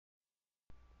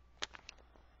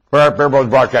Barebones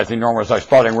Broadcasting, Northwest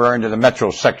Spalding. We're into the metro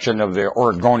section of the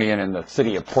Oregonian in the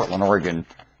city of Portland, Oregon.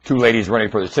 Two ladies running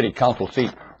for the city council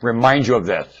seat. Remind you of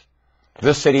this.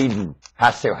 This city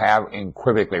has to have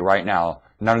unequivocally right now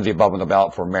none of the above on the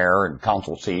ballot for mayor and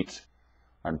council seats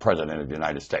and president of the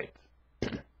United States.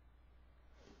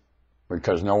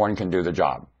 Because no one can do the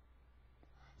job.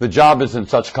 The job is in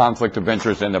such conflict of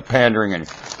interest and the pandering and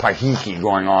pahiki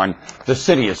going on. The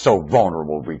city is so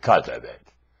vulnerable because of it.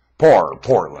 Poor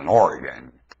Portland,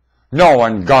 Oregon. No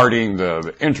one guarding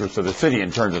the interests of the city in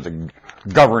terms of the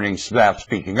governing staff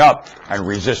speaking up and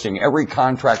resisting every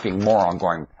contracting moron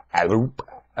going, aloop,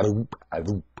 aloop,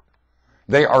 aloop.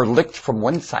 They are licked from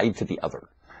one side to the other.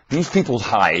 These people's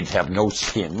hides have no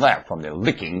skin left from the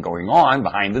licking going on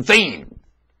behind the scenes.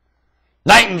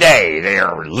 Night and day, they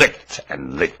are licked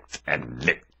and licked and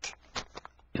licked.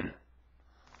 To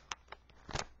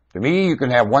me, you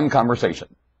can have one conversation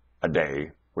a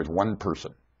day with one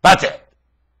person. That's it.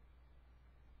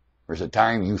 There's a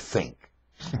time you think.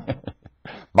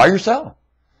 By yourself.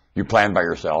 You plan by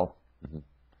yourself.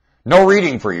 No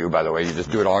reading for you, by the way. You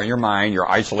just do it all in your mind. You're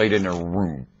isolated in a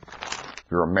room.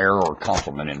 You're a mayor or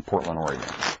councilman in Portland, Oregon.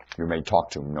 You may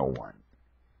talk to no one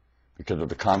because of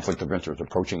the conflict of interest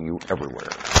approaching you everywhere.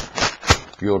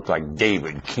 You look like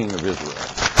David, king of Israel.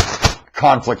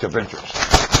 Conflict of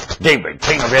interest. David,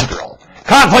 king of Israel.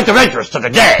 Conflict of interest to the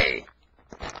day.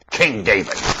 King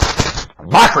David. A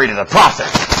mockery to the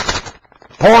process.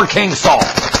 Poor King Saul.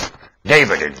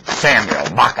 David and Samuel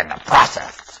mocking the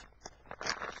process.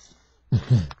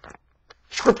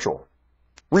 Scriptural.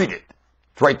 Read it.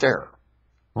 It's right there.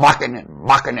 Mocking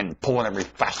and pulling every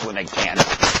fast when they can.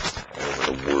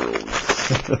 Over the world.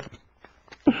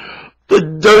 The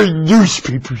darn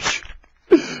newspapers.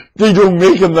 They don't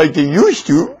make them like they used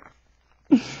to.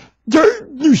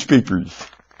 Darn newspapers.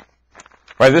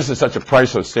 Why, this is such a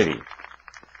priceless city.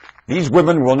 These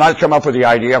women will not come up with the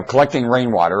idea of collecting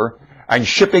rainwater and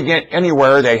shipping it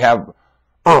anywhere they have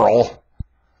Earl,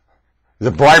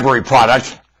 the bribery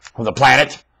product from the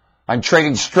planet, and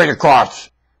trading straight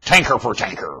across, tanker for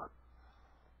tanker.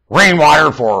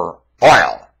 Rainwater for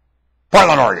oil.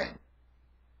 Portland, Oregon.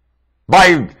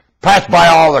 Pass by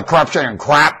all the corruption and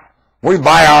crap. We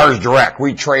buy ours direct.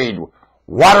 We trade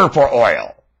water for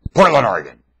oil. Portland,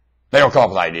 Oregon. They don't come up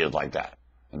with ideas like that.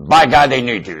 And by God, they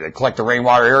need to. They collect the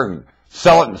rainwater here and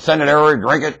sell it and send it everywhere,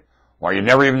 drink it. Well, you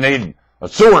never even need a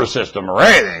sewer system or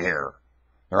anything here.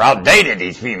 They're outdated,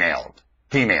 these females.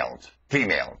 Females.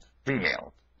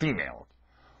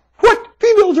 What?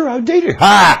 Females are outdated?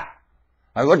 Ha!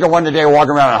 I looked at one today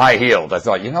walking around in high heels. I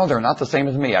thought, they're not the same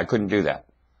as me. I couldn't do that.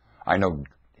 I know,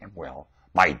 well,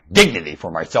 my dignity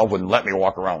for myself wouldn't let me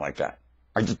walk around like that.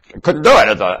 I couldn't do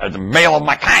it as a male of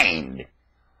my kind.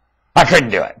 I couldn't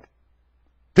do it.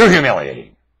 Too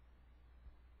humiliating.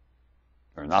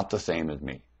 They're not the same as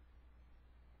me.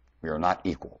 We are not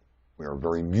equal. We are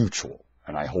very mutual,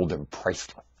 and I hold them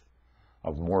priceless,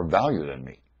 of more value than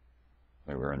me.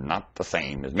 They were not the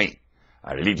same as me.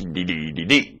 I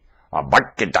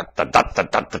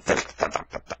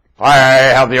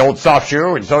have the old soft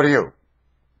shoe, and so do you.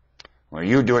 Well,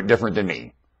 you do it different than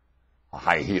me.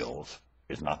 High heels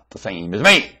is not the same as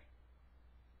me.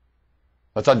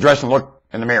 Let's undress and look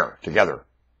in the mirror together.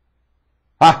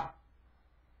 Huh?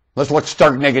 Let's look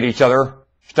stark naked at each other,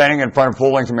 standing in front of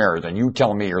full-length mirrors, and you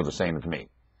tell me you're the same as me.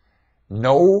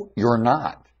 No, you're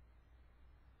not.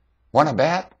 Want to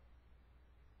bet?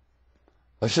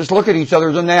 Let's just look at each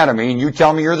other's anatomy, and you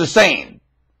tell me you're the same.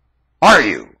 Are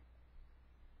you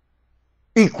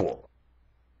equal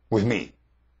with me?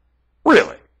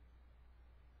 Really?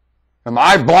 Am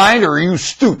I blind or are you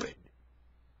stupid?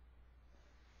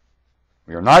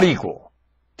 You're not equal.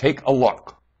 Take a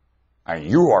look. And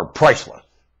you are priceless.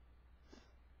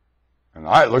 And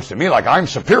it looks to me like I'm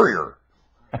superior.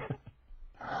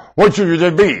 What should they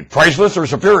be? Priceless or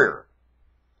superior?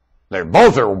 They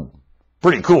both are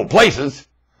pretty cool places.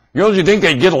 Do you think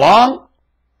they'd get along?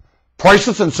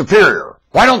 Priceless and superior.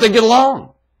 Why don't they get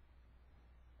along?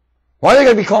 Why are they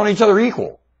going to be calling each other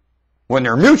equal when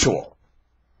they're mutual?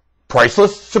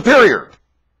 Priceless, superior,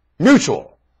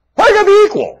 mutual. Why are they going to be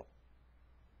equal?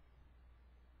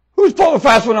 Who's pulling a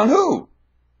fast one on who?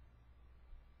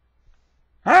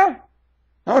 Huh?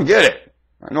 I don't get it.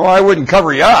 I know I wouldn't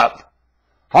cover you up.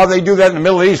 How they do that in the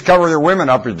Middle East, cover their women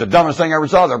up, is the dumbest thing I ever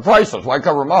saw. They're priceless. Why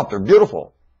cover them up? They're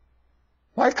beautiful.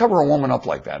 Why cover a woman up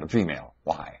like that, a female?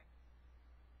 Why?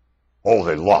 Oh,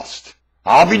 they lust.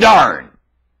 I'll be darned.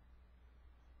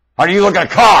 How do you look at a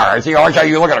car? I see how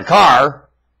you look at a car.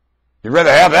 You'd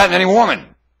rather have that than any woman.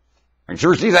 I can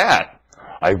sure see that.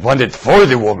 I want it for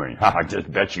the woman. I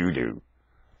just bet you do.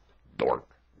 Dork.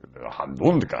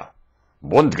 Handundka.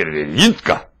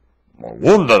 Bundka.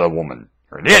 Wonder the woman.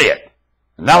 You're an idiot.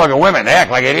 And now look at women. They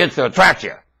act like idiots to attract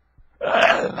you.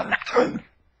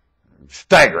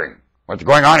 Staggering. What's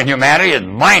going on in humanity is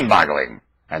mind-boggling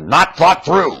and not thought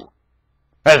through.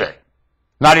 Is it?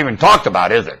 Not even talked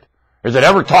about, is it? Is it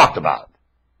ever talked about?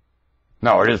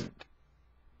 No, it isn't.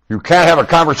 You can't have a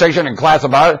conversation in class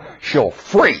about it. She'll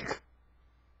freak.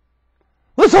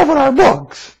 Let's open our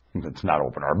books. Let's not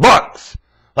open our books.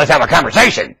 Let's have a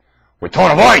conversation with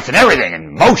tone of voice and everything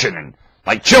and motion and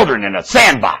like children in a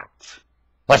sandbox.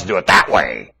 Let's do it that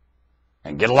way.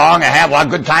 And get along and have a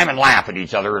good time and laugh at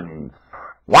each other and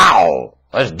wow,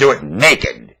 let's do it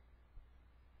naked.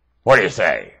 What do you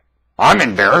say? I'm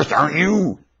embarrassed, aren't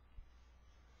you?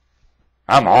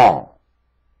 Come on.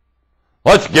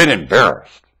 Let's get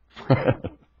embarrassed.